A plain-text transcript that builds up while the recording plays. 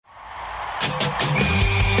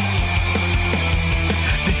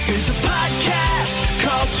This is a podcast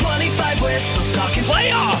called 25 Whistles talking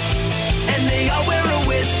playoffs. And they all wear a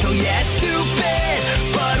whistle, yeah, it's stupid.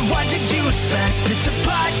 But what did you expect? It's a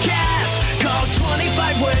podcast called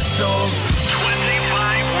 25 Whistles.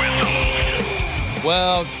 25 Whistles.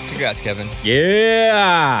 Well, congrats, Kevin.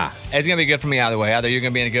 Yeah. It's going to be good for me either way. Either you're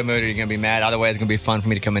going to be in a good mood or you're going to be mad. Either way, it's going to be fun for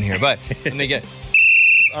me to come in here. But let me get...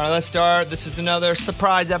 All right, let's start. This is another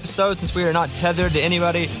surprise episode since we are not tethered to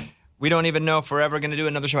anybody. We don't even know if we're ever going to do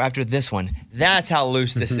another show after this one. That's how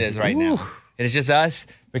loose this is right now. It is just us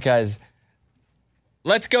because...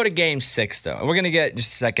 Let's go to Game 6, though. We're going to get,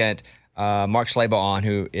 just a second, Mark Schlabach on,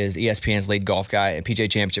 who is ESPN's lead golf guy and PGA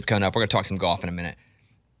Championship coming up. We're going to talk some golf in a minute.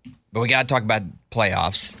 But we got to talk about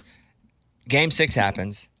playoffs. Game 6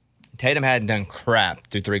 happens. Tatum hadn't done crap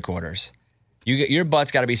through three quarters. Your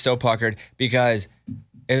butt's got to be so puckered because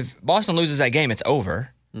if Boston loses that game, it's over.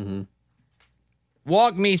 Mm-hmm.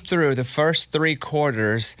 Walk me through the first three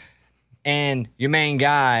quarters and your main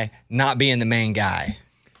guy not being the main guy.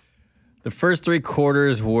 The first three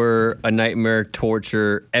quarters were a nightmare,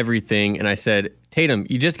 torture, everything. And I said, Tatum,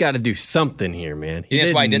 you just got to do something here, man.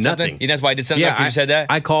 That's why he did nothing. something? That's why he did something after you said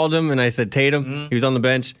that? I called him and I said, Tatum, he was on the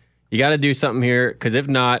bench. You got to do something here because if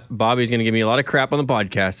not, Bobby's going to give me a lot of crap on the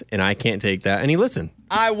podcast and I can't take that. And he listened.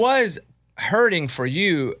 I was hurting for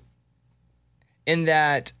you in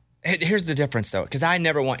that, here's the difference though, because I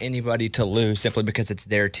never want anybody to lose simply because it's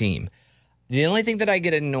their team. The only thing that I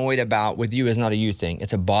get annoyed about with you is not a you thing.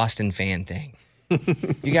 It's a Boston fan thing.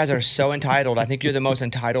 You guys are so entitled. I think you're the most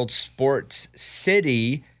entitled sports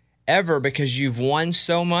city ever because you've won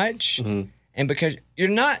so much and because you're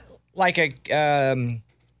not like a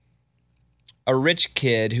rich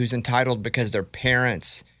kid who's entitled because their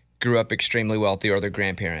parents grew up extremely wealthy or their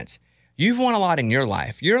grandparents. You've won a lot in your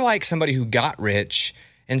life. You're like somebody who got rich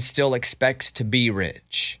and still expects to be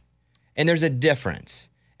rich. And there's a difference.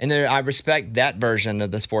 And I respect that version of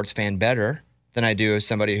the sports fan better than I do as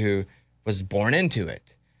somebody who was born into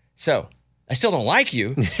it. So I still don't like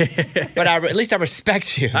you, but at least I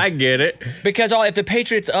respect you. I get it. Because if the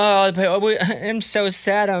Patriots, I'm so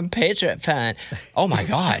sad I'm a Patriot fan. Oh, my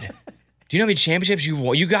God. Do you know how many championships you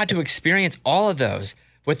won? You got to experience all of those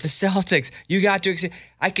with the Celtics. You got to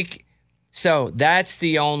So that's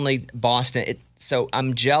the only Boston. So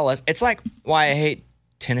I'm jealous. It's like why I hate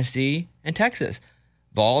Tennessee and Texas.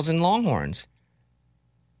 Vols and Longhorns.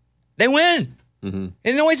 They win. Mm-hmm.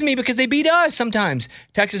 It annoys me because they beat us sometimes.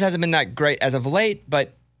 Texas hasn't been that great as of late,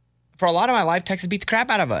 but for a lot of my life, Texas beat the crap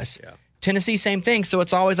out of us. Yeah. Tennessee, same thing. So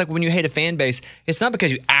it's always like when you hate a fan base, it's not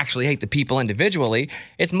because you actually hate the people individually.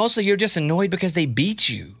 It's mostly you're just annoyed because they beat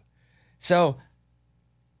you. So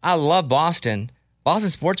I love Boston. Boston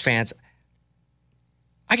sports fans,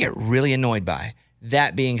 I get really annoyed by.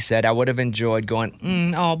 That being said, I would have enjoyed going,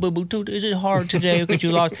 boo-boo, is it hard today because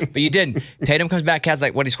you lost? But you didn't. Tatum comes back, has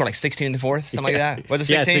he scored like 16 in the fourth? Something like that? Was it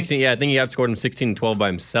 16? Yeah, 16. Yeah, I think he outscored him 16 and 12 by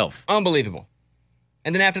himself. Unbelievable.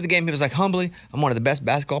 And then after the game, he was like, humbly, I'm one of the best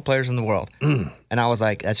basketball players in the world. And I was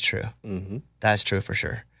like, that's true. Mm-hmm. That's true for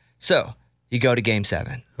sure. So you go to Game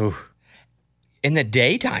 7. Oof. In the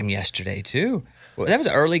daytime yesterday, too. Well, that was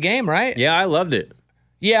an early game, right? Yeah, I loved it.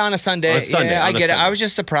 Yeah, on a Sunday. Yeah, I get it. Sunday. I was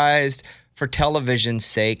just surprised for television's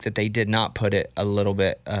sake that they did not put it a little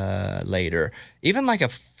bit later. Even like a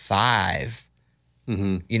 5,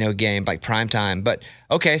 game, like prime time. But,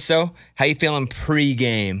 okay, so how you feeling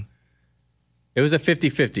pre-game? It was a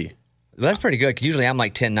 50-50. Well, that's pretty good because usually I'm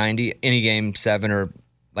like 10-90, any game 7 or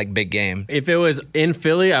like big game. If it was in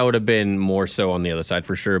Philly, I would have been more so on the other side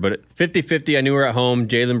for sure. But 50-50, I knew we were at home.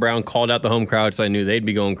 Jaylen Brown called out the home crowd, so I knew they'd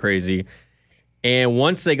be going crazy. And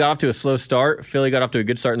once they got off to a slow start, Philly got off to a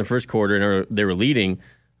good start in the first quarter, and they were leading.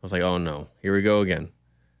 I was like, oh, no, here we go again.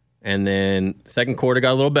 And then second quarter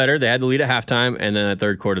got a little better. They had the lead at halftime, and then the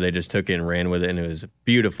third quarter they just took it and ran with it, and it was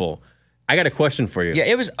beautiful. I got a question for you. Yeah,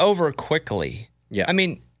 it was over quickly. Yeah. I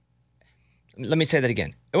mean, let me say that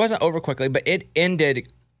again. It wasn't over quickly, but it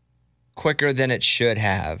ended quicker than it should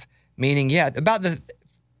have. Meaning, yeah, not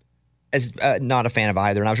a fan of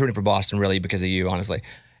either, and I was rooting for Boston really because of you, honestly.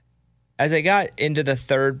 As they got into the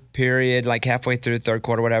third period, like halfway through the third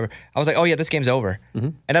quarter, whatever, I was like, oh yeah, this game's over. Mm-hmm.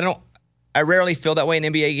 And I rarely feel that way in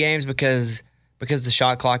NBA games because the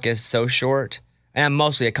shot clock is so short. And I'm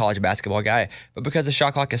mostly a college basketball guy, but because the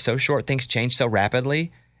shot clock is so short, things change so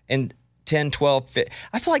rapidly. And 10, 12, 15,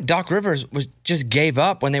 I feel like Doc Rivers just gave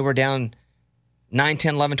up when they were down 9,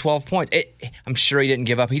 10, 11, 12 points. I'm sure he didn't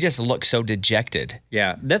give up. He just looked so dejected.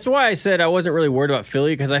 Yeah, that's why I said I wasn't really worried about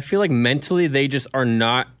Philly because I feel like mentally they just are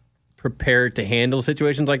not prepared to handle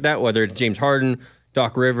situations like that, whether it's James Harden,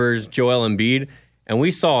 Doc Rivers, Joel Embiid. And we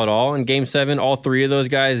saw it all in Game 7. All three of those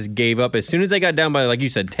guys gave up. As soon as they got down by, like you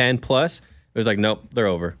said, 10 plus, it was like, nope, they're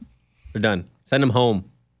over. They're done. Send them home.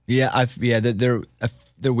 Yeah,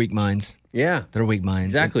 they're weak minds. Yeah. They're weak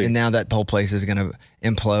minds. Exactly. And now that whole place is going to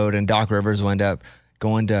implode, and Doc Rivers will end up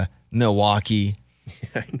going to Milwaukee.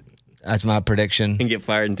 That's my prediction. And get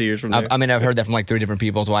fired in 2 years from there. I mean, I've heard that from like 3 different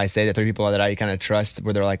people. That's why I say that 3 people that I kind of trust,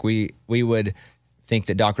 where they're like, we would think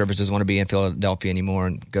that Doc Rivers doesn't want to be in Philadelphia anymore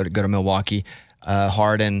and go to Milwaukee.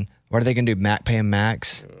 Harden, what are they going to do? Pay him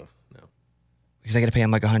max? No. Because they got to pay him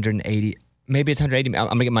like 180. Maybe it's 180. I'm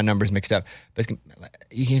going to get my numbers mixed up. But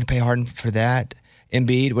you going to pay Harden for that?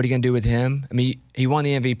 Embiid, what are you going to do with him? I mean, he won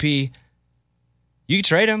the MVP. You could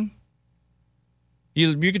trade him.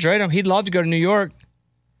 You could trade him. He'd love to go to New York.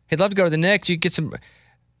 He'd love to go to the Knicks. You get some.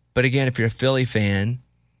 But again, if you're a Philly fan,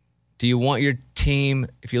 do you want your team,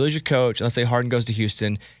 if you lose your coach, let's say Harden goes to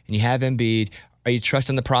Houston and you have Embiid, are you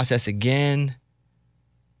trusting the process again?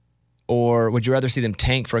 Or would you rather see them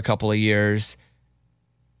tank for a couple of years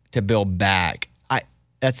to build back?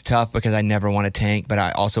 That's tough because I never want to tank, but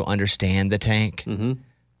I also understand the tank. Mm-hmm.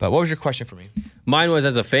 But what was your question for me? Mine was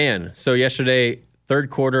as a fan. So yesterday,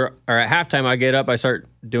 third quarter, or at halftime, I get up, I start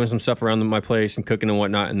doing some stuff around my place and cooking and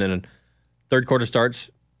whatnot, and then third quarter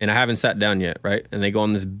starts, and I haven't sat down yet, right? And they go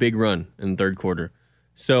on this big run in the third quarter.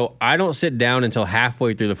 So I don't sit down until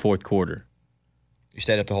halfway through the fourth quarter. You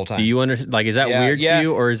stayed up the whole time. Do you understand? Like, is that weird to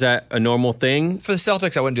you, or is that a normal thing? For the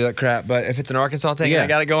Celtics, I wouldn't do that crap. But if it's an Arkansas thing, I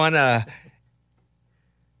got to go on.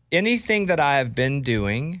 Anything that I have been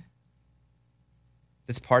doing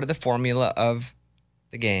that's part of the formula of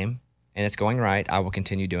the game and it's going right, I will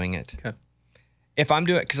continue doing it. Okay. If I'm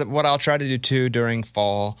doing, because what I'll try to do too during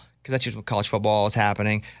fall, because that's usually when college football is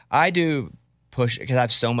happening, I do push, because I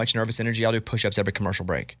have so much nervous energy, I'll do push-ups every commercial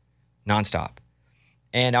break, nonstop.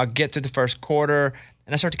 And I'll get through the first quarter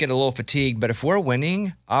and I start to get a little fatigued. But if we're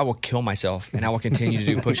winning, I will kill myself and I will continue to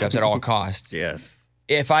do push-ups at all costs. Yes.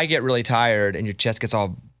 If I get really tired and your chest gets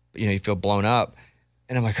all, you feel blown up,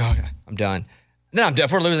 and I'm like, oh, I'm done. Then I'm done.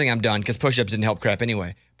 If we're losing, I'm done, because push-ups didn't help crap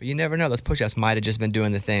anyway. But you never know. Those push-ups might have just been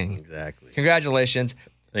doing the thing. Exactly. Congratulations.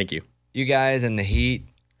 Thank you. You guys and the Heat.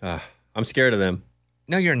 I'm scared of them.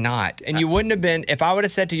 No, you're not. And you wouldn't have been, if I would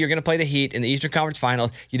have said to you, you're going to play the Heat in the Eastern Conference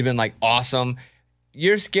Finals, you'd have been like, awesome.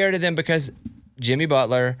 You're scared of them because Jimmy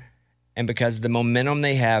Butler and because the momentum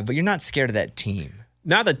they have, but you're not scared of that team.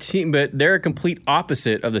 Not the team, but they're a complete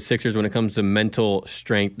opposite of the Sixers when it comes to mental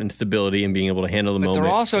strength and stability and being able to handle the moment.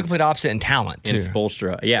 They're also a complete opposite in talent, too. And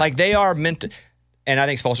Spoelstra, yeah. Like, they are meant to, and I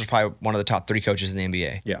think Spoelstra's probably one of the top 3 coaches in the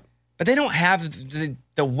NBA. Yeah. But they don't have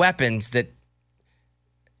the weapons that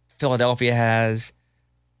Philadelphia has,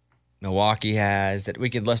 Milwaukee has, that we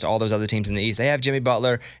could list all those other teams in the East. They have Jimmy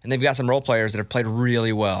Butler, and they've got some role players that have played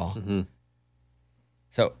really well. Mm-hmm.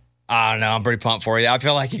 So, I don't know. I'm pretty pumped for you. I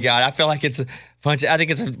feel like you got it. I feel like it's a bunch. I think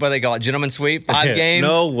it's what they call it, gentleman's sweep. 5 games.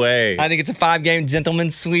 No way. I think it's a 5-game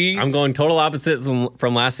gentleman's sweep. I'm going total opposites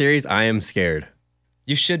from last series. I am scared.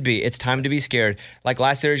 You should be. It's time to be scared. Like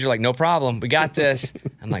last series, you're like, no problem. We got this.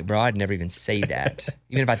 I'm like, bro, I'd never even say that.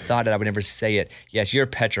 Even if I thought it, I would never say it. Yes, you're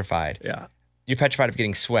petrified. Yeah. You're petrified of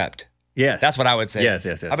getting swept. Yes. That's what I would say. Yes.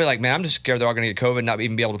 I'd be like, man, I'm just scared they're all going to get COVID and not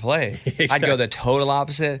even be able to play. Exactly. I'd go the total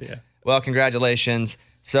opposite. Yeah. Well, congratulations.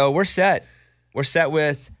 So we're set. We're set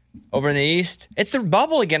with over in the East. It's the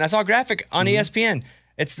bubble again. I saw a graphic on ESPN.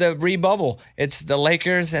 It's the re-bubble. It's the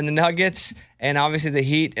Lakers and the Nuggets and obviously the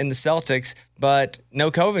Heat and the Celtics, but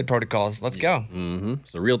no COVID protocols. Let's go. Mm-hmm.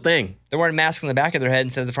 It's a real thing. They're wearing masks on the back of their head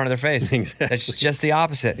instead of the front of their face. Exactly. That's just the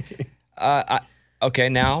opposite. Okay,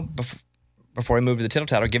 now, before we move to the tittle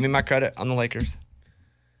tattle, give me my credit on the Lakers.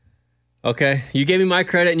 Okay, you gave me my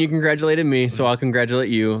credit and you congratulated me, so I'll congratulate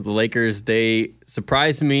you. The Lakers, they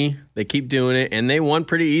surprised me. They keep doing it, and they won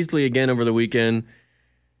pretty easily again over the weekend.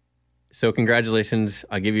 So congratulations.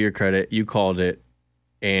 I'll give you your credit. You called it,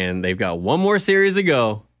 and they've got one more series to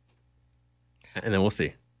go, and then we'll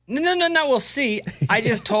see. No, we'll see. I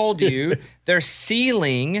just told you their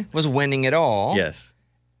ceiling was winning it all. Yes.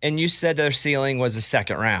 And you said their ceiling was the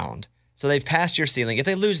second round. So they've passed your ceiling. If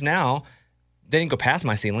they lose now, they didn't go past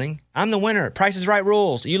my ceiling. I'm the winner. Price is Right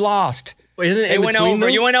rules. You lost. Isn't it they went over. Them?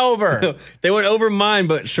 You went over. They went over mine,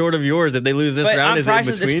 but short of yours. If they lose this round, is it in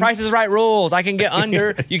between? It's Price is Right rules. I can get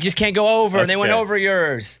under. You just can't go over. Okay. And they went over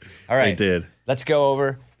yours. All right. They did. Let's go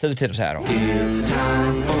over to the tittle tattle. It's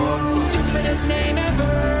time for the stupidest name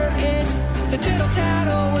ever. It's the tittle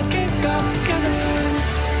tattle with Kickoff Kevin.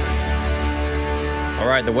 All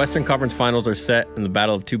right, the Western Conference Finals are set in the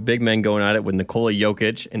battle of 2 big men going at it with Nikola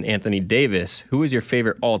Jokic and Anthony Davis. Who is your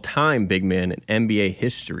favorite all-time big man in NBA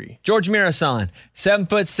history? George Mirasan,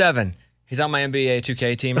 7'7". He's on my NBA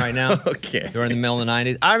 2K team right now. Okay. During the middle of the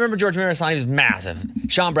 90s. I remember George Mirasan. He was massive.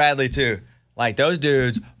 Sean Bradley, too. Like, those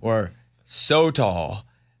dudes were so tall.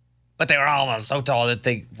 But they were almost so tall that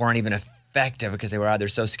they weren't even effective because they were either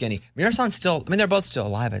so skinny. Mirasan's still, I mean, they're both still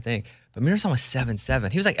alive, I think. But Mirasan was 7'7".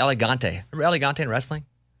 He was like Elegante. Remember Elegante in wrestling?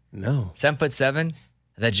 No. 7'7".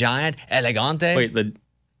 The Giant. Elegante. Wait, the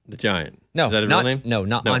Giant. No, Is that his not, real name? No,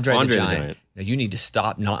 not Andre the Giant. No, you need to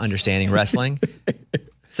stop not understanding wrestling.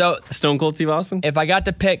 So Stone Cold Steve Austin? if I got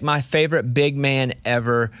to pick my favorite big man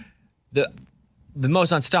ever, the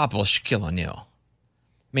most unstoppable is Shaquille O'Neal.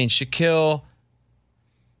 I mean, Shaquille,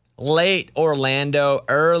 late Orlando,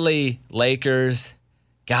 early Lakers.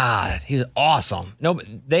 God, he's awesome. No,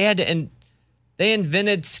 they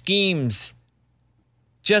invented schemes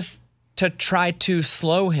just to try to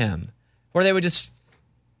slow him, where they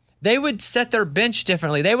would set their bench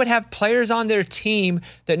differently. They would have players on their team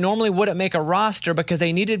that normally wouldn't make a roster because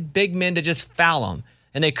they needed big men to just foul them.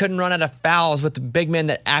 And they couldn't run out of fouls with the big men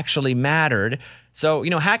that actually mattered. So,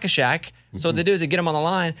 hack a Shaq. So what they do is they get them on the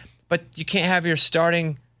line, but you can't have your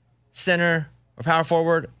starting center or power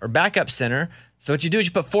forward or backup center. So what you do is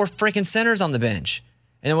you put 4 freaking centers on the bench.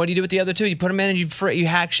 And then what do you do with the other 2? You put them in and you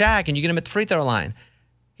hack Shaq and you get him at the free throw line.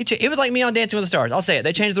 It was like me on Dancing with the Stars. I'll say it.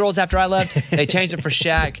 They changed the rules after I left. They changed it for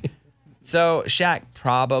Shaq. So Shaq,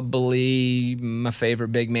 probably my favorite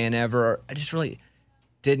big man ever. I just really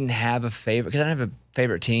didn't have a favorite because I didn't have a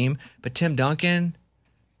favorite team. But Tim Duncan,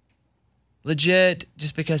 legit,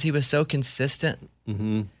 just because he was so consistent.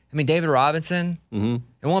 Mm-hmm. I mean, David Robinson,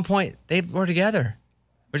 at one point, they were together,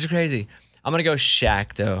 which is crazy. I'm going to go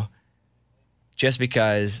Shaq, though, just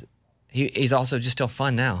because he's also just still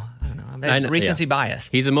fun now. I don't know. I know, recency bias.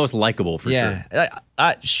 He's the most likable for sure.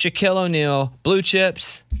 Shaquille O'Neal, blue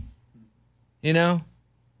chips,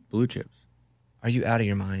 Blue chips. Are you out of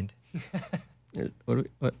your mind? What?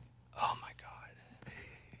 Oh, my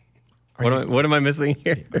God. What am I missing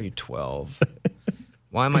here? Are you 12?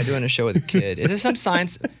 Why am I doing a show with a kid? Is this some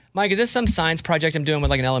science? Mike, is this some science project I'm doing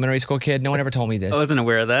with like an elementary school kid? No one ever told me this. I wasn't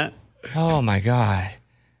aware of that. Oh, my God.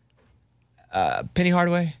 Penny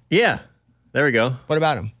Hardaway? Yeah. There we go. What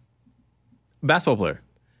about him? Basketball player.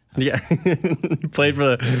 Yeah. played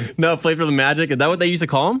for the Magic. Is that what they used to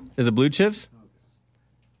call him? Is it blue chips?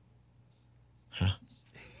 Huh.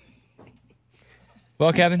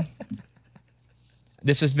 Well, Kevin,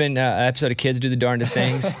 this has been an episode of Kids Do the Darndest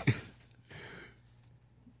Things.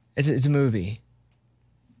 It's a movie.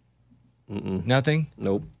 Nothing?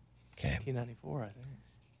 Nope. Okay. 1994, I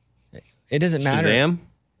think. It doesn't matter. Shazam?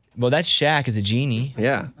 Well, that's Shaq as a genie.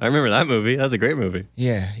 Yeah. I remember that movie. That was a great movie.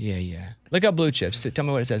 Yeah. Look up Blue Chips. Tell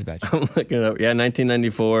me what it says about you. I'm looking it up. Yeah,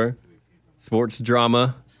 1994. Sports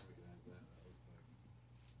drama.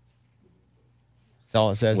 That's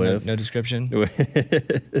all it says. No description.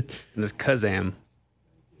 This Kazam.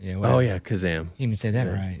 Yeah. Oh, yeah, Kazam. You didn't even say that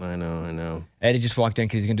right. I know. Eddie just walked in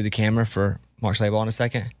because he's going to do the camera for Mark Schlabach in a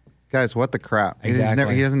second. Guys, what the crap?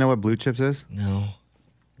 Exactly. He doesn't know what Blue Chips is? No.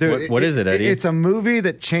 Dude, what is it, Eddie? It's a movie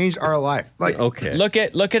that changed our life. Like, okay. Look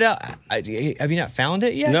it up. Have you not found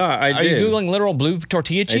it yet? No, I Are did. you Googling literal blue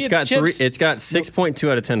tortilla chips? It's got 6.2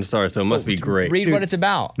 out of 10 stars, so it must be great. Read what it's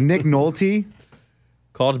about. Nick Nolte.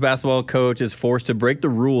 College basketball coach is forced to break the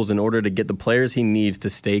rules in order to get the players he needs to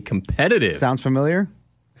stay competitive. Sounds familiar?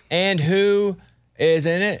 And who is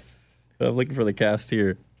in it? I'm looking for the cast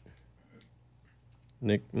here.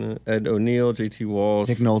 Ed O'Neill, JT Walsh.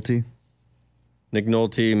 Nick Nolte.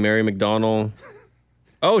 Mary McDonald.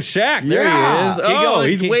 Oh, Shaq. There Yeah. he is. Keep going.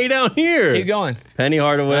 He's way down here. Keep going. Penny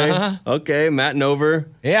Hardaway. Uh-huh. Okay, Matt Nover.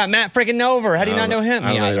 Yeah, Matt freaking Nover. How do you not know him? I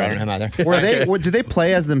don't Yeah, I know don't know him either. Did they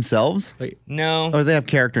play as themselves? No. Or do they have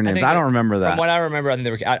character names? think I don't remember that. From what I remember, I think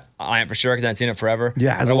they were. I am for sure because I haven't seen it forever.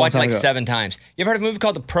 Yeah, it's I a long watched it time like ago. 7 times. You ever heard of a movie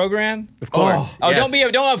called The Program? Of course. Oh, Yes.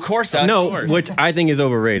 don't of course us. No, which I think is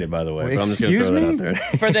overrated, by the way. Wait, but I'm just going to excuse throw me? that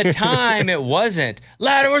out there. For the time, it wasn't.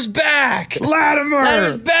 Latimer's back.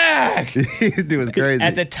 Latimer! back. Dude was crazy.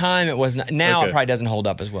 At the time, it was not. Now Okay. it probably doesn't hold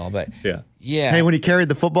up as well, but Yeah. Hey, when he carried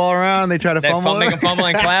the football around, they try to fumble Make it. a fumble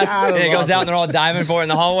in class, and it goes out and they're all diving for it in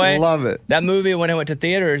the hallway. Love it. That movie, when it went to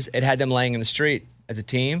theaters, it had them laying in the street as a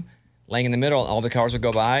team, laying in the middle, and all the cars would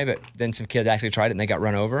go by, but then some kids actually tried it and they got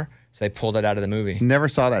run over, so they pulled it out of the movie. Never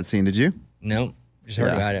saw that scene, did you? Nope. Just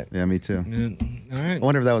heard about it. Yeah, me too. All right. I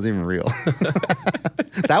wonder if that was even real.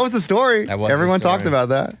 That was the story. That was the Everyone story. talked about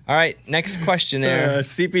that. All right, next question there.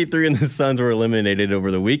 CP3 and the Suns were eliminated over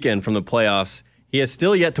the weekend from the playoffs. He has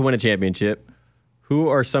still yet to win a championship. Who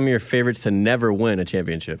are some of your favorites to never win a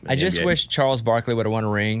championship? I just wish Charles Barkley would have won a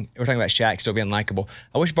ring. We're talking about Shaq still being likable.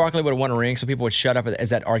 I wish Barkley would have won a ring so people would shut up as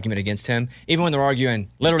that argument against him, even when they're arguing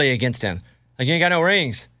literally against him. Like, you ain't got no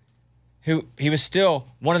rings. who he was still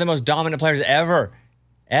one of the most dominant players ever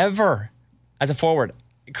as a forward.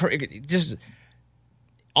 Just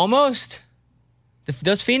almost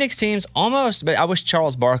those Phoenix teams almost. But I wish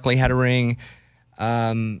Charles Barkley had a ring.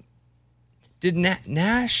 Did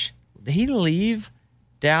Nash? Did he leave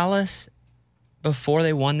Dallas before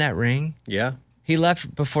they won that ring? Yeah. He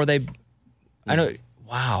left before they. I know.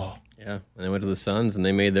 Wow. Yeah. And they went to the Suns and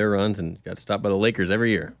they made their runs and got stopped by the Lakers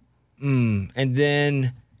every year. And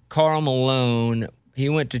then Karl Malone, he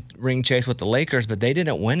went to ring chase with the Lakers, but they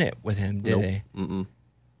didn't win it with him, did they? Mm-mm.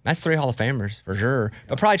 That's 3 Hall of Famers for sure.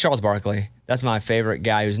 But probably Charles Barkley. That's my favorite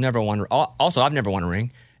guy who's never won. Also, I've never won a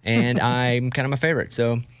ring, and I'm kind of my favorite.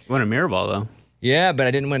 So You won a mirror ball, though. yeah, but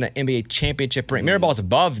I didn't win an NBA championship ring. Mirrorball's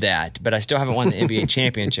above that, but I still haven't won the NBA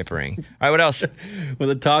championship ring. All right, what else? With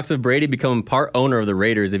the talks of Brady becoming part owner of the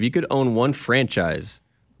Raiders, if you could own one franchise,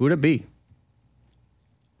 who would it be?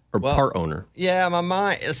 Or part owner? Yeah, my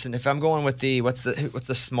mind. Listen, if I'm going with the what's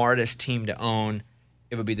the smartest team to own,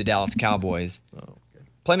 it would be the Dallas Cowboys. Oh, okay.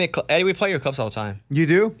 Play me, Eddie. We play your clips all the time. You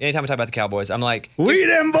do? Anytime we talk about the Cowboys, I'm like, We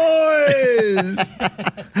them boys.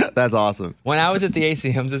 That's awesome. when I was at the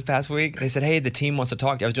ACMs this past week, they said, hey, the team wants to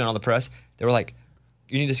talk to you. I was doing all the press. They were like,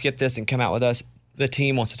 you need to skip this and come out with us. The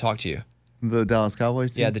team wants to talk to you. The Dallas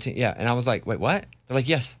Cowboys team? Yeah, the team. Yeah, and I was like, wait, what? They're like,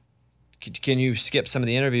 yes. Can you skip some of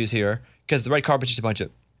the interviews here? Because the red carpet's just a bunch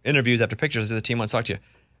of interviews after pictures. The team wants to talk to you.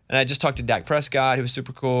 And I just talked to Dak Prescott, who was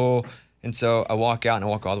super cool. And so I walk out and I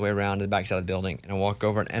walk all the way around to the backside of the building and I walk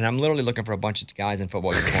over and I'm literally looking for a bunch of guys in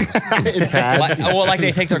football uniforms. In pads. like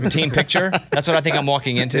they take their team picture. That's what I think I'm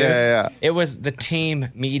walking into. Yeah. It was the team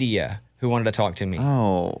media who wanted to talk to me.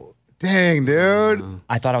 Oh, dang, dude.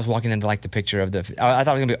 I thought I was walking into like the picture of the. I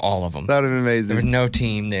thought it was gonna be all of them. That would have been There was amazing. no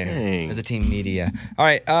team there. Dang. It was a team media. All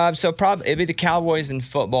right, so probably it'd be the Cowboys in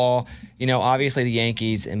football. You know, obviously the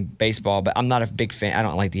Yankees in baseball, but I'm not a big fan. I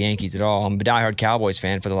don't like the Yankees at all. I'm a diehard Cowboys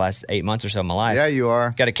fan for the last 8 months or so of my life. Yeah, you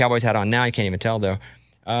are. Got a Cowboys hat on now. You can't even tell though,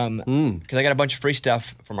 because I got a bunch of free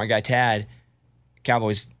stuff from our guy Tad.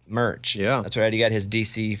 Cowboys merch. Yeah. That's right. He got his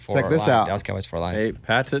DC for Check this life. out. Dallas Cowboys for life. Hey,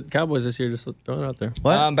 Pat's at Cowboys this year. Just throwing it out there.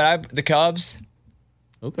 What? But the Cubs.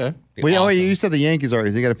 Okay. Be Wait, awesome. you said the Yankees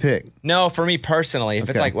already. So you got to pick. No, for me personally, if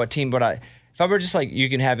it's Okay. like what team would I? If I were just like you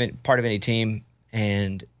can have it part of any team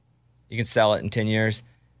and you can sell it in 10 years,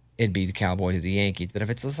 it'd be the Cowboys or the Yankees. But if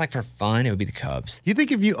it's just like for fun, it would be the Cubs. You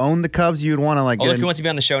think if you owned the Cubs, you would want to like Oh, look get who wants to be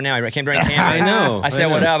on the show now. He came during campus. I know. I said,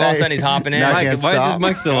 what up? All of a sudden he's hopping in. Now I Mike, can't why stop. is this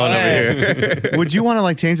mic still on over here? Would you want to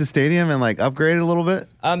like change the stadium and like upgrade it a little bit?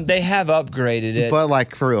 They have upgraded it. But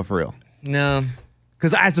like for real. No.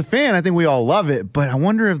 Because as a fan, I think we all love it. But I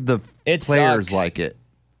wonder if the It players sucks. like it.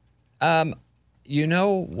 You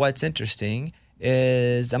know what's interesting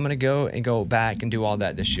is I'm going to go back and do all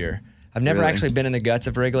that this year. I've never Really? actually been in the guts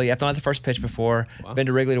of Wrigley. I've thrown out the first pitch before. Been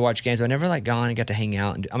to Wrigley to watch games, but I've never like gone and got to hang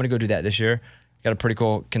out. And I'm going to go do that this year. Got a pretty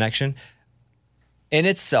cool connection. And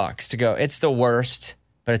it sucks to go. It's the worst,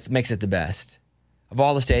 but it makes it the best of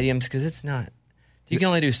all the stadiums because it's not. You can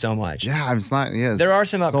only do so much. Yeah, it's not. Yeah, There are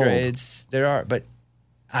some old. upgrades. There are, but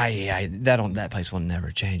that place will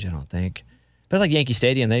never change. I don't think. But like Yankee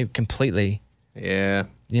Stadium, they completely, Yeah.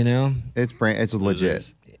 you know, It's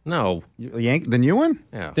legit. No. The new one?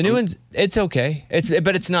 Yeah. the new one's it's okay.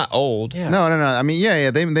 But it's not old. Yeah. No. I mean, yeah.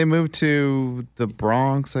 They moved to the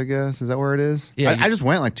Bronx, I guess. Is that where it is? Yeah, I just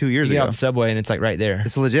went like 2 years You get ago. out the subway and it's like right there.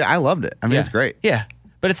 It's legit. I loved it. I mean, Yeah. it's great. Yeah,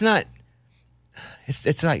 but it's not.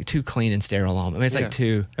 It's like too clean and sterile. I mean, it's Yeah. like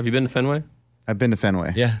too. Have you been to Fenway? I've been to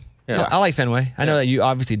Fenway. Yeah. Yeah. No, I like Fenway. I know that you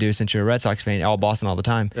obviously do since you're a Red Sox fan, all Boston all the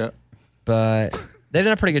time. Yeah. But they've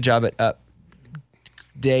done a pretty good job at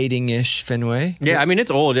updating-ish Fenway. Yeah, I mean,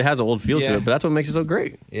 it's old. It has an old feel Yeah. to it, but that's what makes it so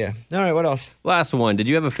great. Yeah. All right. What else? Last one. Did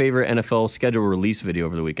you have a favorite NFL schedule release video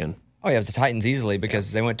over the weekend? Oh yeah, it was the Titans easily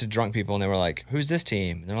because they went to drunk people and they were like, "Who's this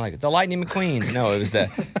team?" And they're like, "The Lightning McQueens." No, it was the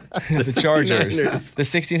Chargers, 69ers. the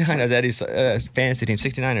 69ers. Eddie's fantasy team,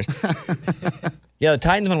 69ers. Yeah, the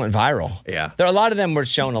Titans one went viral. Yeah. There are a lot of them were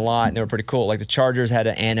shown a lot and they were pretty cool. Like the Chargers had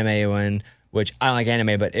an anime one, which I don't like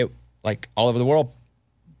anime, but it like all over the world,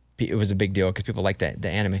 it was a big deal because people like the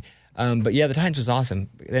anime. But yeah, the Titans was awesome.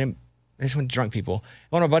 They just went to drunk people.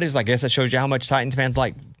 One of my buddies was like, "I guess that shows you how much Titans fans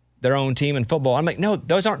like their own team in football." I'm like, no,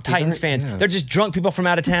 those aren't Titans fans. They're just drunk people from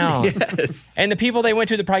out of town. Yes. And the people they went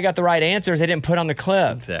to that probably got the right answers, they didn't put on the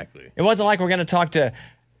clip. Exactly. It wasn't like we're going to talk to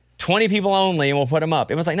 20 people only and we'll put them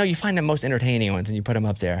up. It was like, no, you find the most entertaining ones and you put them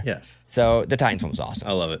up there. Yes. So the Titans one was awesome.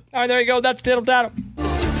 I love it. All right, there you go. That's Tittle Tattle. The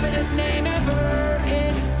stupidest name ever.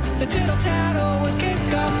 It's the Tittle Tattle with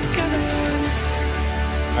Kickoff Kevin.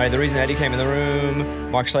 All right, the reason Eddie came in the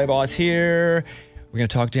room, Mark Schlabach is here. We're going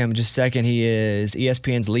to talk to him in just a second. He is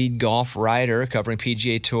ESPN's lead golf writer, covering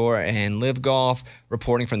PGA Tour and Live Golf,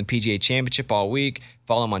 reporting from the PGA Championship all week.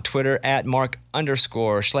 Follow him on Twitter at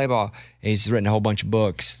 @Mark_Schlabach. He's written a whole bunch of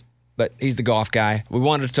books, but he's the golf guy. We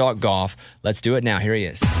wanted to talk golf. Let's do it now. Here he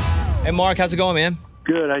is. Hey, Mark, how's it going, man?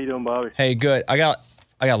 Good. How you doing, Bobby? Hey, good. I got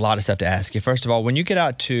a lot of stuff to ask you. First of all, when you get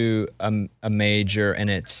out to a major and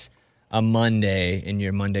it's a Monday and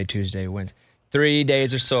your Monday, Tuesday, Wednesday, 3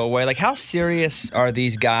 days or so away, like how serious are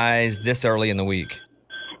these guys this early in the week?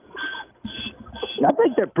 I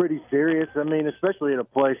think they're pretty serious. I mean, especially at a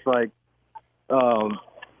place like Oak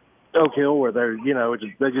Hill, where they're it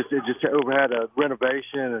just overhad a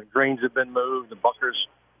renovation and greens have been moved, the bunkers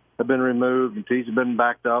have been removed, and tees have been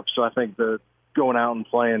backed up. So I think the going out and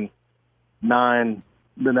playing 9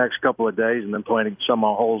 the next couple of days and then playing some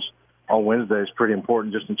on holes on Wednesday is pretty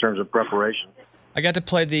important just in terms of preparation. I got to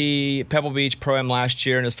play the Pebble Beach Pro-Am last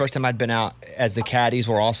year, and it was the first time I'd been out as the caddies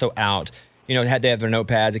were also out. You know, they have their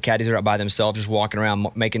notepads. The caddies are out by themselves, just walking around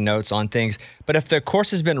making notes on things. But if the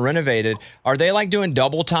course has been renovated, are they like doing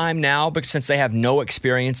double time now because since they have no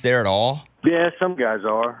experience there at all? Yeah, some guys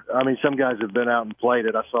are. I mean, some guys have been out and played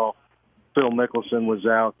it. I saw Phil Mickelson was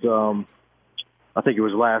out, I think it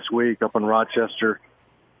was last week, up in Rochester,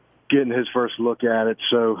 getting his first look at it.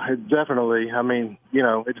 So it definitely, I mean,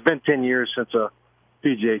 it's been 10 years since a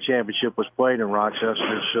PGA Championship was played in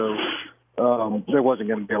Rochester, so there wasn't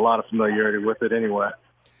going to be a lot of familiarity with it anyway.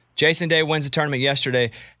 Jason Day wins the tournament yesterday.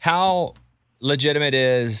 How legitimate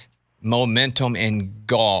is momentum in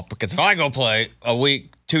golf? Because if I go play a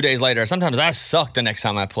week, 2 days later, sometimes I suck the next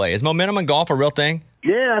time I play. Is momentum in golf a real thing?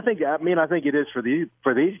 Yeah, I think it is for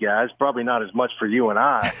these guys. Probably not as much for you and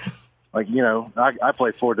I. Like, I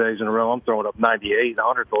play 4 days in a row. I'm throwing up 98,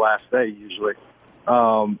 100 the last day usually.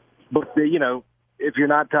 But if you're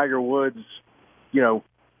not Tiger Woods,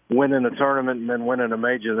 winning a tournament and then winning a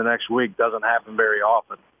major the next week doesn't happen very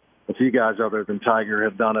often. A few guys other than Tiger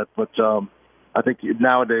have done it, but I think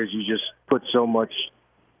nowadays you just put so much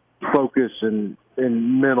focus and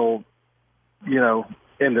mental, into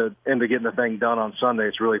getting the thing done on Sunday.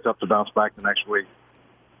 It's really tough to bounce back the next week.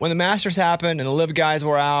 When the Masters happened and the Live guys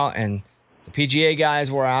were out and the PGA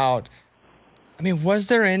guys were out, I mean, was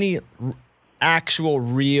there any actual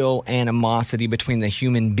real animosity between the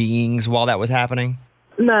human beings while that was happening?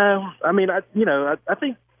 No. I mean, I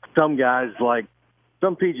think some guys, like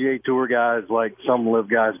some PGA Tour guys, like some Live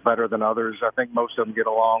guys better than others. I think most of them get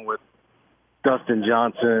along with Dustin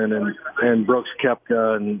Johnson and Brooks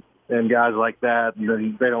Koepka and guys like that. And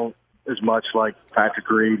then they don't as much like Patrick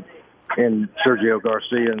Reed and Sergio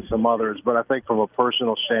Garcia and some others. But I think from a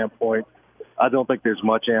personal standpoint, I don't think there's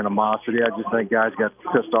much animosity. I just think guys got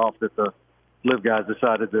pissed off that the Live guys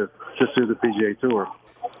decided to sue the PGA Tour.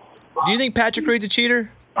 Do you think Patrick Reed's a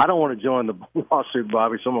cheater? I don't want to join the lawsuit,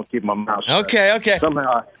 Bobby, so I'm going to keep my mouth shut. Okay.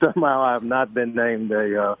 Somehow I have not been named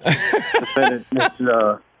a defendant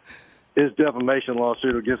in his defamation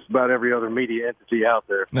lawsuit against about every other media entity out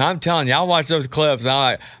there. Man, I'm telling you, I'll watch those clips.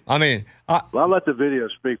 I'll let the video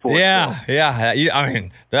speak for itself. Yeah. I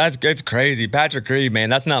mean, it's crazy. Patrick Reed,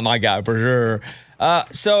 man, that's not my guy for sure.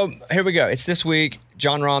 So here we go. It's this week.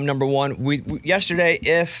 John Rahm, number one. We yesterday,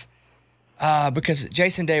 because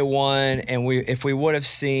Jason Day won, and if we would have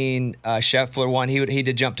seen Scheffler won, he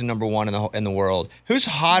did jump to number one in the world. Who's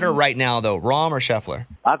hotter right now, though, Rahm or Scheffler?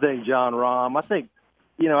 I think John Rahm.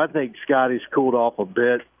 I think Scotty's cooled off a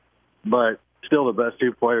bit, but still the best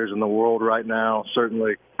two players in the world right now.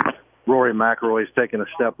 Certainly, Rory McIlroy's taken a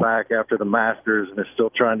step back after the Masters and is still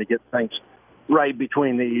trying to get things right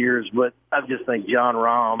between the ears. But I just think John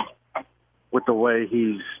Rahm, with the way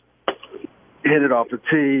he's hit it off the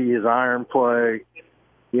tee, his iron play,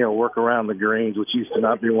 work around the greens, which used to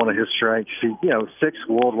not be one of his strengths. 6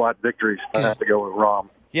 worldwide victories. I have to go with Rahm.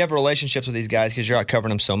 You have relationships with these guys because you're out covering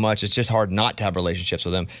them so much. It's just hard not to have relationships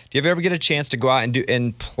with them. Do you ever get a chance to go out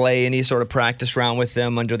and play any sort of practice round with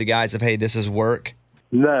them under the guise of, hey, this is work?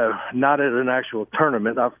 No, not at an actual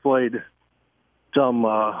tournament. I've played some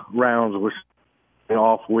rounds with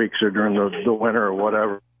off weeks or during the winter or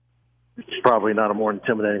whatever. It's probably not a more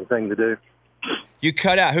intimidating thing to do. You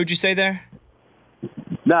cut out. Who'd you say there?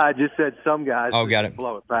 No, I just said some guys. Oh, got it.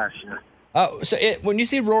 Blow it past you. So when you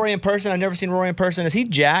see Rory in person, I've never seen Rory in person. Is he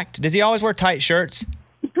jacked? Does he always wear tight shirts?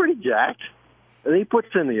 He's pretty jacked, and he puts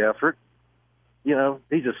in the effort.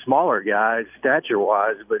 He's a smaller guy,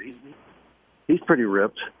 stature-wise, but he's pretty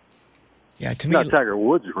ripped. Yeah, to me, not Tiger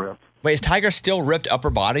Woods ripped. Wait, is Tiger still ripped upper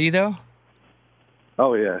body though?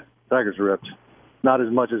 Oh yeah, Tiger's ripped. Not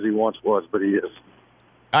as much as he once was, but he is.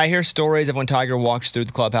 I hear stories of when Tiger walks through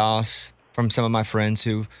the clubhouse from some of my friends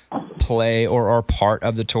who play or are part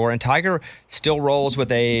of the tour, and Tiger still rolls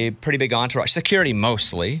with a pretty big entourage, security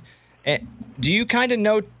mostly. Do you kind of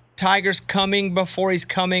know Tiger's coming before he's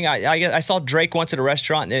coming? I saw Drake once at a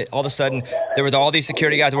restaurant, and all of a sudden there were all these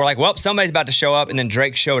security guys that were like, well, somebody's about to show up, and then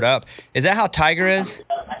Drake showed up. Is that how Tiger is?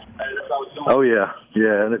 Oh, yeah.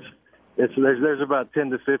 Yeah, and there's about 10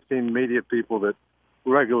 to 15 media people that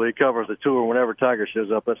regularly cover the tour. Whenever Tiger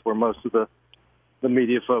shows up, that's where most of the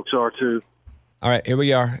media folks are, too. All right, here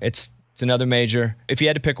we are. It's another major. If you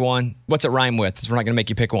had to pick one, what's it rhyme with? We're not going to make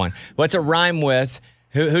you pick one. What's it rhyme with?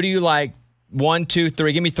 Who do you like? 1, 2,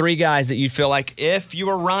 3. Give me 3 guys that you'd feel like if you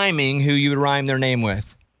were rhyming, who you would rhyme their name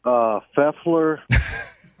with. Pfeffler,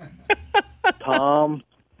 Tom,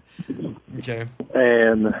 okay,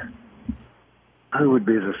 and who would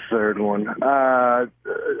be the third one?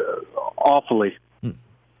 Awfully.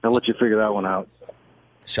 I'll let you figure that one out.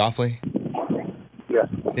 Shoffley? Yeah.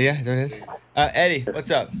 Yeah, there it is. Eddie,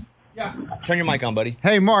 what's up? Yeah. Turn your mic on, buddy.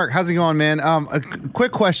 Hey, Mark, how's it going, man? A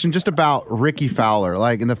quick question just about Ricky Fowler.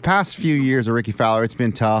 Like, in the past few years of Ricky Fowler, it's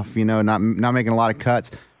been tough, not making a lot of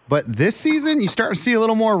cuts. But this season, you start to see a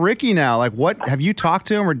little more Ricky now. Like, what have you talked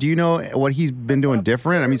to him, or do you know what he's been doing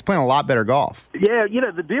different? I mean, he's playing a lot better golf. Yeah,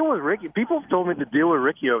 the deal with Ricky, people have told me the deal with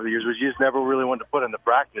Ricky over the years was you just never really wanted to put in the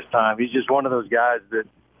practice time. He's just one of those guys that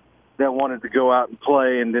wanted to go out and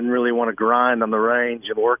play and didn't really want to grind on the range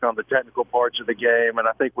and work on the technical parts of the game. And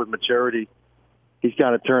I think with maturity, he's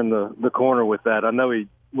kind of turned the corner with that. I know he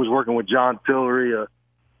was working with John Tillery,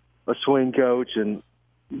 a swing coach, and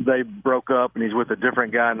they broke up, and he's with a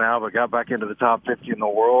different guy now, but got back into the top 50 in the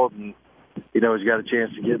world. And, he's got a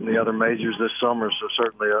chance to get in the other majors this summer, so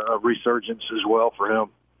certainly a resurgence as well for him.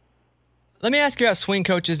 Let me ask you about swing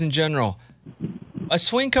coaches in general. A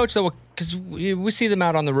swing coach, though, because we see them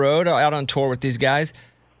out on the road, out on tour with these guys,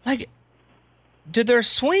 like, do their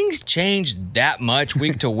swings change that much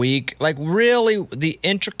week to week? Like, really, the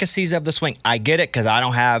intricacies of the swing, I get it because I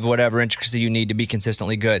don't have whatever intricacy you need to be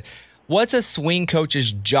consistently good. What's a swing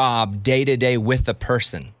coach's job day to day with the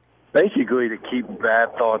person? Basically to keep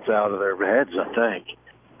bad thoughts out of their heads, I think.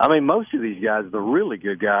 I mean, most of these guys, the really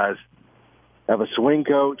good guys, have a swing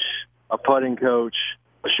coach, a putting coach,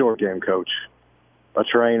 a short game coach, a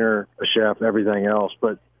trainer, a chef, everything else.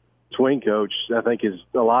 But swing coach, I think, is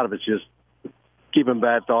a lot of it's just keeping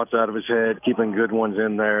bad thoughts out of his head, keeping good ones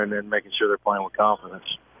in there, and then making sure they're playing with confidence.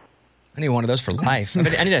 I need one of those for life.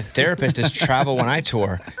 I need a therapist to travel when I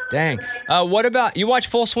tour. Dang. What about, you watch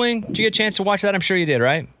Full Swing? Did you get a chance to watch that? I'm sure you did,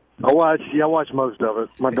 right? I watched most of it.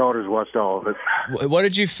 My daughters watched all of it. What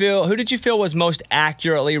did you feel? Who did you feel was most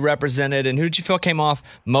accurately represented, and who did you feel came off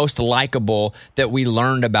most likable that we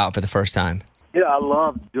learned about for the first time? Yeah, I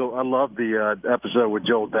love the episode with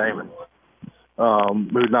Joel Damon,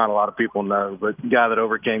 who not a lot of people know, but the guy that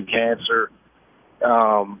overcame cancer.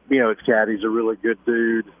 His caddy's a really good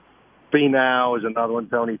dude. Finau is another one.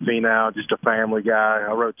 Tony Finau, just a family guy.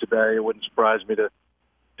 I wrote today, it wouldn't surprise me to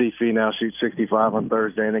see Finau shoot 65 on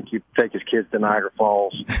Thursday and then take his kids to Niagara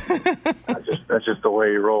Falls. That's just the way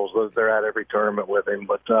he rolls. They're at every tournament with him.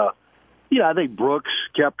 But, I think Brooks,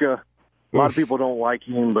 Koepka, a lot of people don't like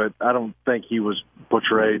him, but I don't think he was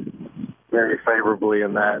portrayed very favorably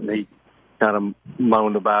in that. And he kind of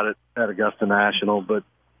moaned about it at Augusta National. But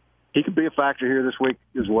he could be a factor here this week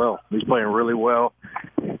as well. He's playing really well,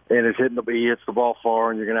 and he hits the ball far,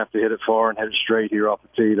 and you're going to have to hit it far and hit it straight here off the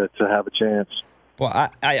tee to have a chance. Well,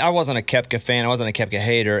 I wasn't a Koepka fan. I wasn't a Koepka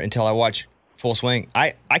hater until I watched Full Swing.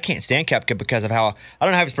 I can't stand Koepka because of how I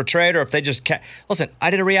don't know how he's portrayed, or if they just can't. Listen,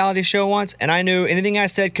 I did a reality show once, and I knew anything I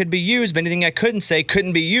said could be used, but anything I couldn't say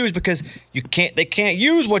couldn't be used because they can't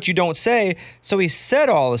use what you don't say. So he said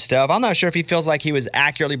all the stuff. I'm not sure if he feels like he was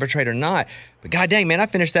accurately portrayed or not. But god dang, man, I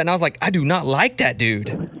finished that and I was like, I do not like that dude.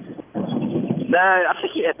 Nah, I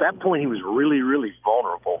think at that point he was really, really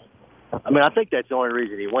vulnerable. I mean, I think that's the only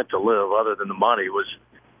reason he went to live, other than the money, was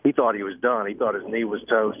he thought he was done. He thought his knee was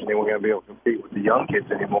toast and he wasn't going to be able to compete with the young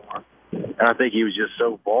kids anymore. And I think he was just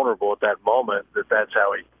so vulnerable at that moment that's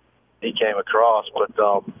how he came across. But,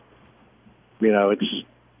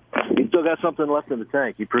 he still got something left in the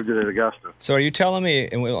tank. He proved it at Augusta. So are you telling me,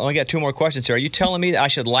 and we only got 2 more questions here, are you telling me that I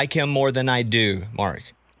should like him more than I do, Mark?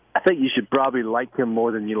 I think you should probably like him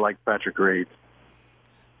more than you like Patrick Reed.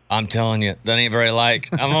 I'm telling you, that ain't very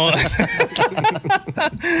liked. All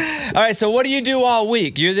right, so what do you do all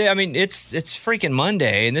week? You're there. I mean, it's freaking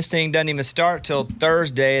Monday, and this thing doesn't even start till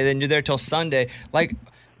Thursday. Then you're there till Sunday. Like,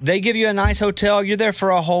 they give you a nice hotel. You're there for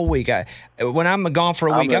a whole week. When I'm gone for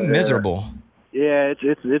a week, I'm miserable. Yeah,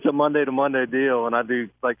 it's a Monday to Monday deal, and I do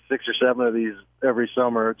like 6 or 7 of these every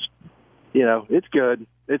summer. It's good.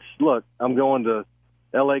 Look, I'm going to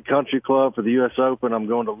L.A. Country Club for the U.S. Open. I'm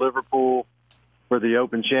going to Liverpool for the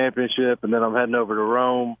Open Championship, and then I'm heading over to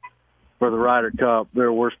Rome for the Ryder Cup. There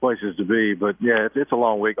are worse places to be, but yeah, it's a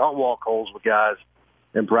long week. I'll walk holes with guys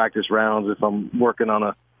in practice rounds if I'm working on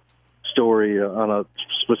a story on a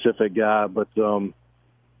specific guy, but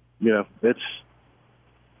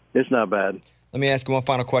it's not bad. Let me ask you one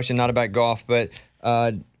final question, not about golf, but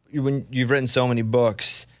you've written so many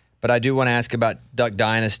books, but I do want to ask about Duck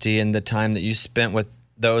Dynasty and the time that you spent with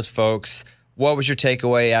those folks. What was your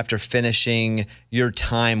takeaway after finishing your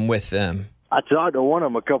time with them? I talked to one of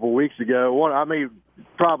them a couple weeks ago.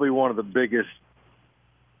 Probably one of the biggest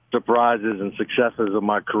surprises and successes of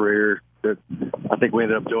my career. That I think we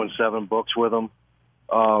ended up doing 7 books with them.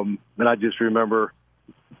 And I just remember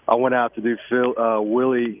I went out to do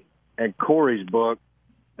Willie and Corey's book,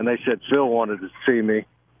 and they said Phil wanted to see me.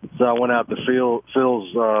 So I went out to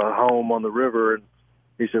Phil's home on the river, and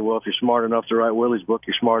he said, well, if you're smart enough to write Willie's book,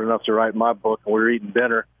 you're smart enough to write my book. And we were eating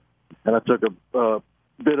dinner, and I took a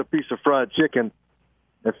piece of fried chicken,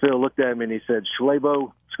 and Phil looked at me and he said,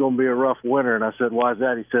 Schlabo, it's going to be a rough winter. And I said, why is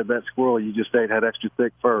that? He said, that squirrel you just ate had extra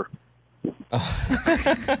thick fur.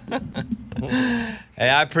 Hey,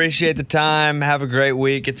 I appreciate the time. Have a great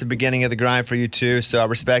week. It's the beginning of the grind for you too, so I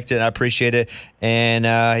respect it. I appreciate it. And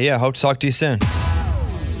hope to talk to you soon.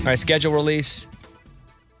 All right, schedule release.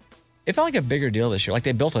 It felt like a bigger deal this year. Like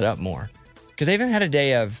they built it up more. Because they even had a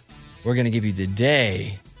day of, we're going to give you the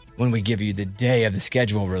day when we give you the day of the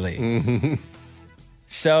schedule release. Mm-hmm.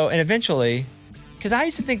 So, and eventually, because I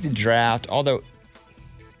used to think the draft, although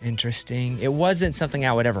interesting, it wasn't something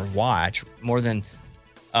I would ever watch more than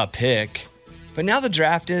a pick. But now the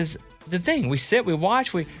draft is the thing. We sit, we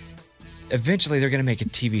watch, eventually they're going to make a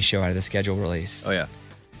TV show out of the schedule release. Oh, yeah.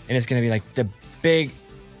 And it's going to be like the big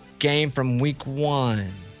game from week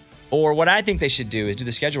 1. Or what I think they should do is do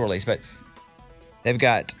the schedule release, but they've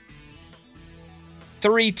got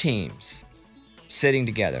 3 teams sitting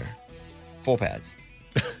together, full pads.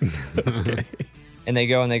 Okay. And they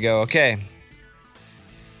go, okay,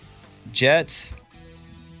 Jets,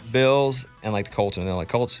 Bills, and like the Colts. And they're like,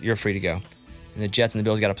 Colts, you're free to go. And the Jets and the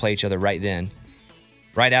Bills got to play each other right then,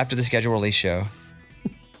 right after the schedule release show.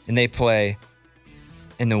 And they play,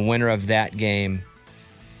 and the winner of that game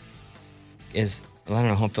is, I don't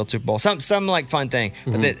know, home field Super Bowl, some like fun thing.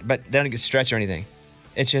 Mm-hmm. But they don't get stretched or anything.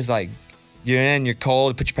 It's just like you're in, you're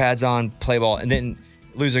cold, put your pads on, play ball, and then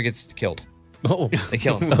loser gets killed. Oh, they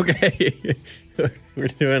kill him. Okay, we're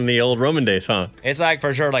doing the old Roman days, huh? It's like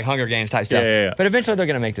for sure, like Hunger Games type stuff. Yeah. But eventually they're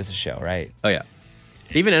gonna make this a show, right? Oh yeah.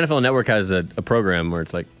 Even NFL Network has a program where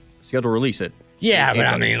it's like schedule release it. Yeah, but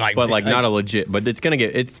I mean, like not a legit, but it's gonna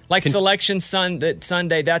get it's like Selection Sunday.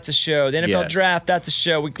 That's a show. The NFL Draft. That's a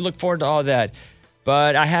show. We look forward to all that.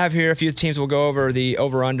 But I have here a few teams. We'll go over the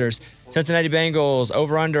over-unders. Cincinnati Bengals,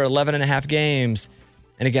 over-under 11.5 games.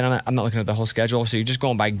 And again, I'm not looking at the whole schedule, so you're just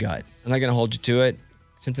going by gut. I'm not going to hold you to it.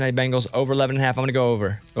 Cincinnati Bengals, over 11.5. I'm going to go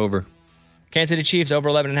over. Over. Kansas City Chiefs, over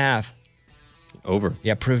 11.5. Over.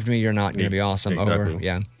 Yeah, prove to me you're not going to be awesome. Exactly. Over.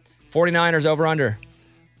 Yeah. 49ers, over, under.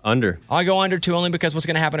 Under. I'll go under too, only because what's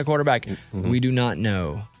going to happen to quarterback? Mm-hmm. We do not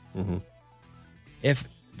know. Mm-hmm. If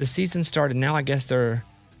the season started now, I guess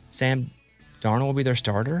Sam Darnold will be their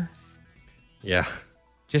starter. Yeah.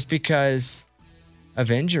 Just because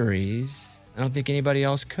of injuries, I don't think anybody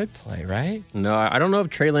else could play, right? No, I don't know if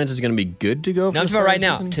Trey Lance is going to be good to go for I'm talking about right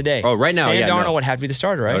now, today. Oh, right now, Sam Darnold would have to be the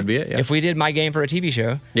starter, right? That would be it, yeah. If we did my game for a TV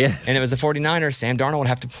show, yes, and it was the 49ers, Sam Darnold would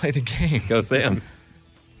have to play the game. Go Sam.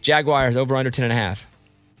 Jaguars, over, under 10.5.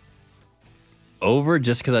 Over,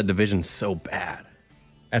 just because that division's so bad.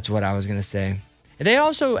 That's what I was going to say. They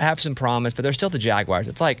also have some promise, but they're still the Jaguars.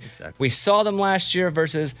 It's like we saw them last year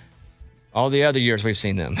versus all the other years we've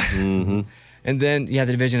seen them. Mm-hmm. And then, the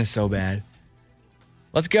division is so bad.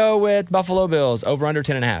 Let's go with Buffalo Bills, over, under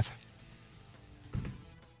 10.5.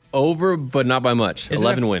 Over, but not by much. Isn't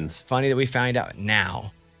 11 wins. Funny that we find out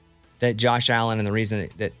now that Josh Allen, and the reason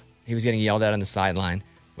that he was getting yelled at on the sideline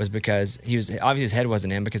was because obviously his head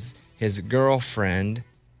wasn't in, because his girlfriend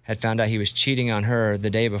had found out he was cheating on her the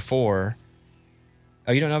day before.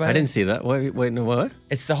 Oh, you don't know about it? I didn't see that. Wait, no, what?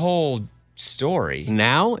 It's the whole story.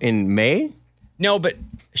 Now, in May? No, but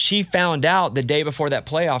she found out the day before that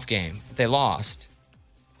playoff game that they lost.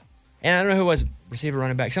 And I don't know who was receiver,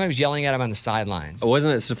 running back. Somebody was yelling at him on the sidelines. Oh,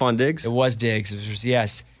 wasn't it Stephon Diggs? It was Diggs.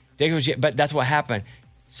 Yes. Diggs was, but that's what happened.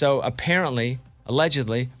 So apparently,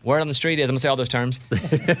 allegedly, word on the street is, I'm going to say all those terms.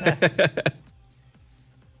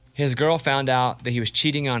 His girl found out that he was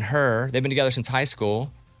cheating on her. They've been together since high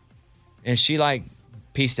school. And she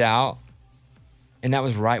peaced out, and that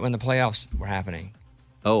was right when the playoffs were happening.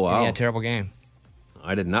 Oh, wow. And he had a terrible game.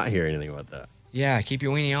 I did not hear anything about that. Yeah, keep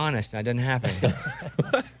your weenie honest. That doesn't happen. You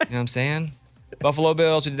know what I'm saying? Buffalo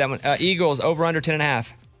Bills, we did that one. Eagles, over under 10.5.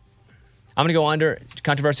 I'm going to go under.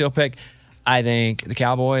 Controversial pick. I think the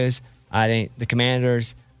Cowboys. I think the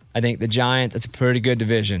Commanders. I think the Giants. It's a pretty good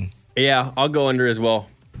division. Yeah, I'll go under as well.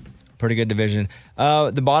 Pretty good division.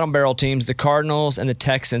 The bottom barrel teams, the Cardinals and the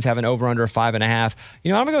Texans, have an over under 5.5.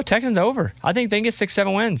 You know, I'm going to go Texans over. I think they can get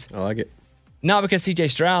 6-7 wins. I like it. Not because CJ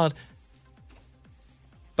Stroud,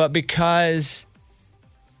 but because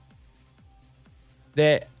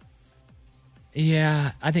I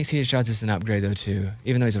think CJ Stroud's just an upgrade, though, too,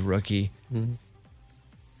 even though he's a rookie. Mm-hmm.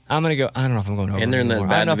 I'm going to go, I don't know if I'm going over. And they're in that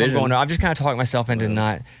bad I don't know division. if I'm going over. I'm just kind of talking myself into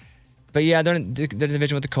not. But yeah, they're in the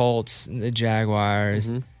division with the Colts, and the Jaguars,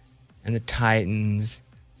 and the Titans.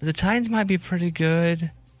 The Titans might be pretty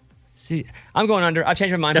good. See, I'm going under. I've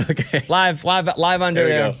changed my mind. Okay. Live under There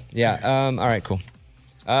there. we go. Yeah. All right, cool.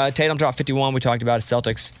 Tatum dropped 51. We talked about it.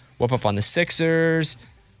 Celtics whoop up on the Sixers.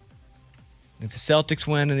 I think the Celtics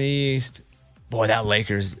win in the East. Boy, that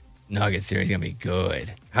Lakers-Nuggets series is going to be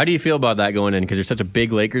good. How do you feel about that going in? Because you're such a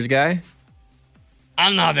big Lakers guy.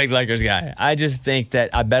 I'm not a big Lakers guy. I just think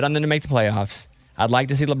that I bet on them to make the playoffs. I'd like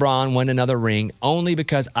to see LeBron win another ring only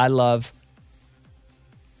because I love,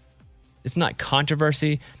 it's not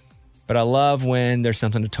controversy, but I love when there's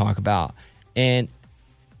something to talk about. And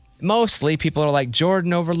mostly people are like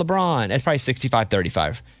Jordan over LeBron. It's probably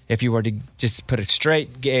 65-35 if you were to just put a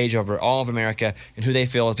straight gauge over all of America and who they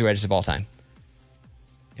feel is the greatest of all time.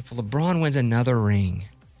 If LeBron wins another ring,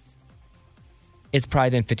 it's probably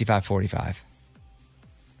then 55-45.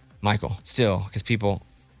 Michael, still, because people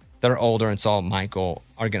that are older and saw Michael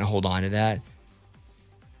are going to hold on to that.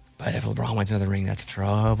 But if LeBron wins another ring, that's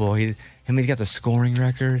trouble. He's got the scoring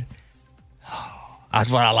record. Oh,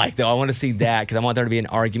 that's what I like, though. I want to see that because I want there to be an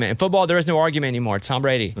argument. In football, there is no argument anymore. It's Tom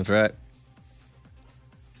Brady. That's right.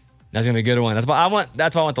 That's going to be a good one. That's why I want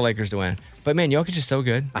the Lakers to win. But, man, Jokic is so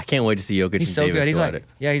good. I can't wait to see Jokic. He's so and Davis good. He's go like, at it.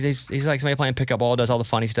 yeah, he's like somebody playing pickup ball, does all the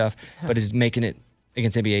funny stuff, but is making it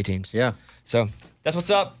against NBA teams. Yeah. So that's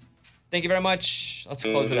what's up. Thank you very much. Let's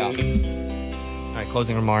close it out. All right,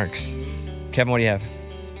 closing remarks. Kevin, what do you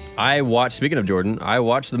have? Speaking of Jordan, I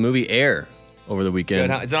watched the movie Air over the weekend. Good,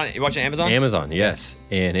 huh? Is it on? You watching Amazon? Amazon, yes.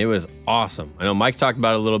 And it was awesome. I know Mike's talked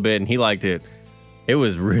about it a little bit, and he liked it. It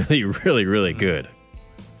was really, really, really good.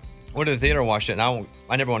 I went to the theater and watched it, and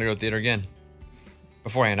I never want to go to the theater again.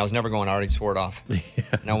 Beforehand, I was never going. I already swore it off. Yeah.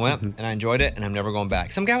 And I went, and I enjoyed it, and I'm never going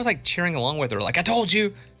back. Some guy was like cheering along with her, like, I told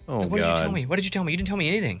you. Oh, like, what God. did you tell me? What did you tell me? You didn't tell me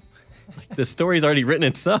anything. The story's already written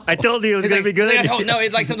itself. I told you it was going to be good. No,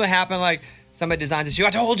 it's like something happened, like somebody designs a shoe. I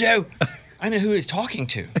told you. I know who he's talking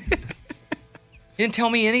to. He didn't tell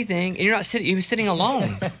me anything, and you're not sitting. He was sitting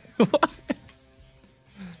alone. What?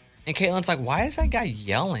 And Caitlin's like, why is that guy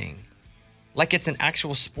yelling? Like it's an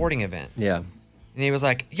actual sporting event. Yeah. And he was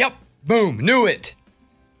like, yep, boom, knew it.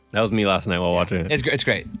 That was me last night while watching it. It's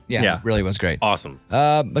great. Yeah, it really was great. Awesome.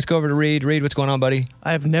 Let's go over to Reed. Reed, what's going on, buddy?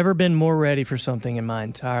 I have never been more ready for something in my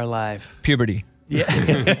entire life. Puberty. Yeah.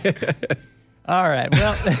 All right.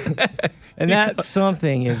 Well, and that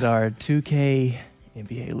something is our 2K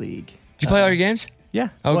NBA League. Did you play all your games? Yeah.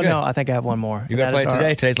 Oh, well, good. no, I think I have one more. You better play it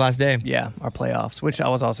today. Today's last day. Yeah, our playoffs, which I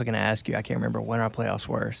was also going to ask you. I can't remember when our playoffs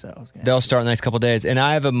were, so I was going to They'll start in the next couple of days. And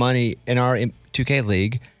I have a money in our 2K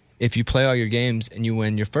League. If you play all your games and you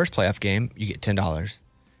win your first playoff game, you get $10.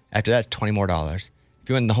 After that, it's $20 more. If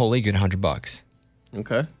you win the whole league, you get $100.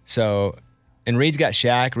 Okay. So, and Reed's got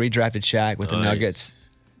Shaq. Reed drafted Shaq with the Nuggets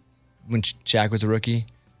when Shaq was a rookie.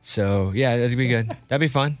 So, yeah, that'd be good. That'd be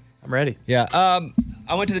fun. I'm ready. Yeah.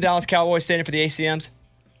 I went to the Dallas Cowboys Stadium for the ACMs,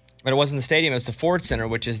 but it wasn't the stadium. It was the Ford Center,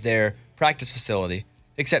 which is their practice facility.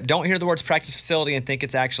 Except don't hear the words practice facility and think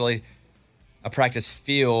it's actually a practice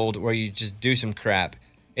field where you just do some crap.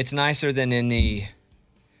 It's nicer than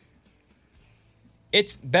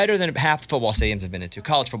it's better than half the football stadiums I've been into,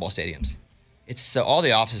 college football stadiums. It's so all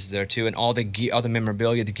the offices there too, and all the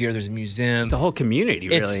memorabilia, the gear. There's a museum. The whole community,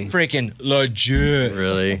 really. It's freaking legit.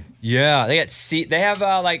 Really? Yeah, they got They have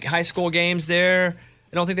like high school games there.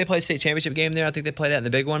 I don't think they play a state championship game there. I think they play that in the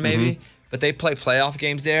big one maybe, but they play playoff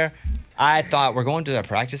games there. I thought we're going to a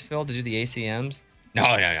practice field to do the ACMs. No.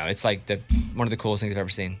 It's like one of the coolest things I've ever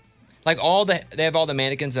seen. Like they have all the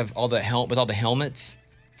mannequins of all the with all the helmets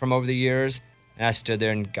from over the years. And I stood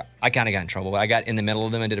there and I kind of got in trouble. But I got in the middle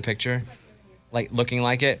of them and did a picture, like looking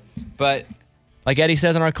like it. But like Eddie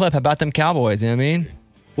says in our clip, how about them Cowboys? You know what I mean?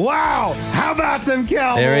 Wow! How about them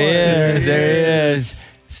Cowboys? There he is.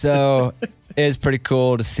 So it's pretty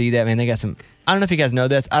cool to see that. Man, they got some. I don't know if you guys know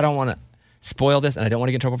this. I don't want to spoil this, and I don't want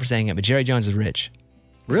to get in trouble for saying it. But Jerry Jones is rich.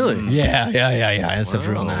 Really? Yeah. That stuff's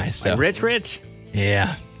real nice. So. Like rich?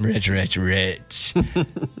 Yeah, Rich.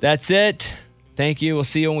 That's it. Thank you. We'll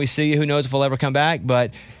see you when we see you. Who knows if we'll ever come back,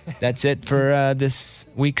 but that's it for this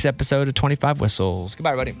week's episode of 25 Whistles.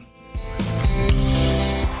 Goodbye, everybody.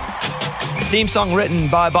 Theme song written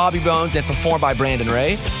by Bobby Bones and performed by Brandon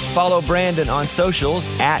Ray. Follow Brandon on socials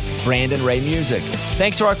at Brandon Ray Music.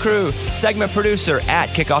 Thanks to our crew, segment producer at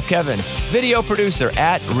Kickoff Kevin, video producer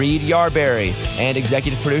at Reed Yarberry, and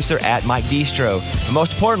executive producer at Mike Distro. And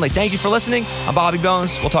most importantly, thank you for listening. I'm Bobby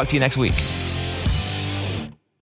Bones. We'll talk to you next week.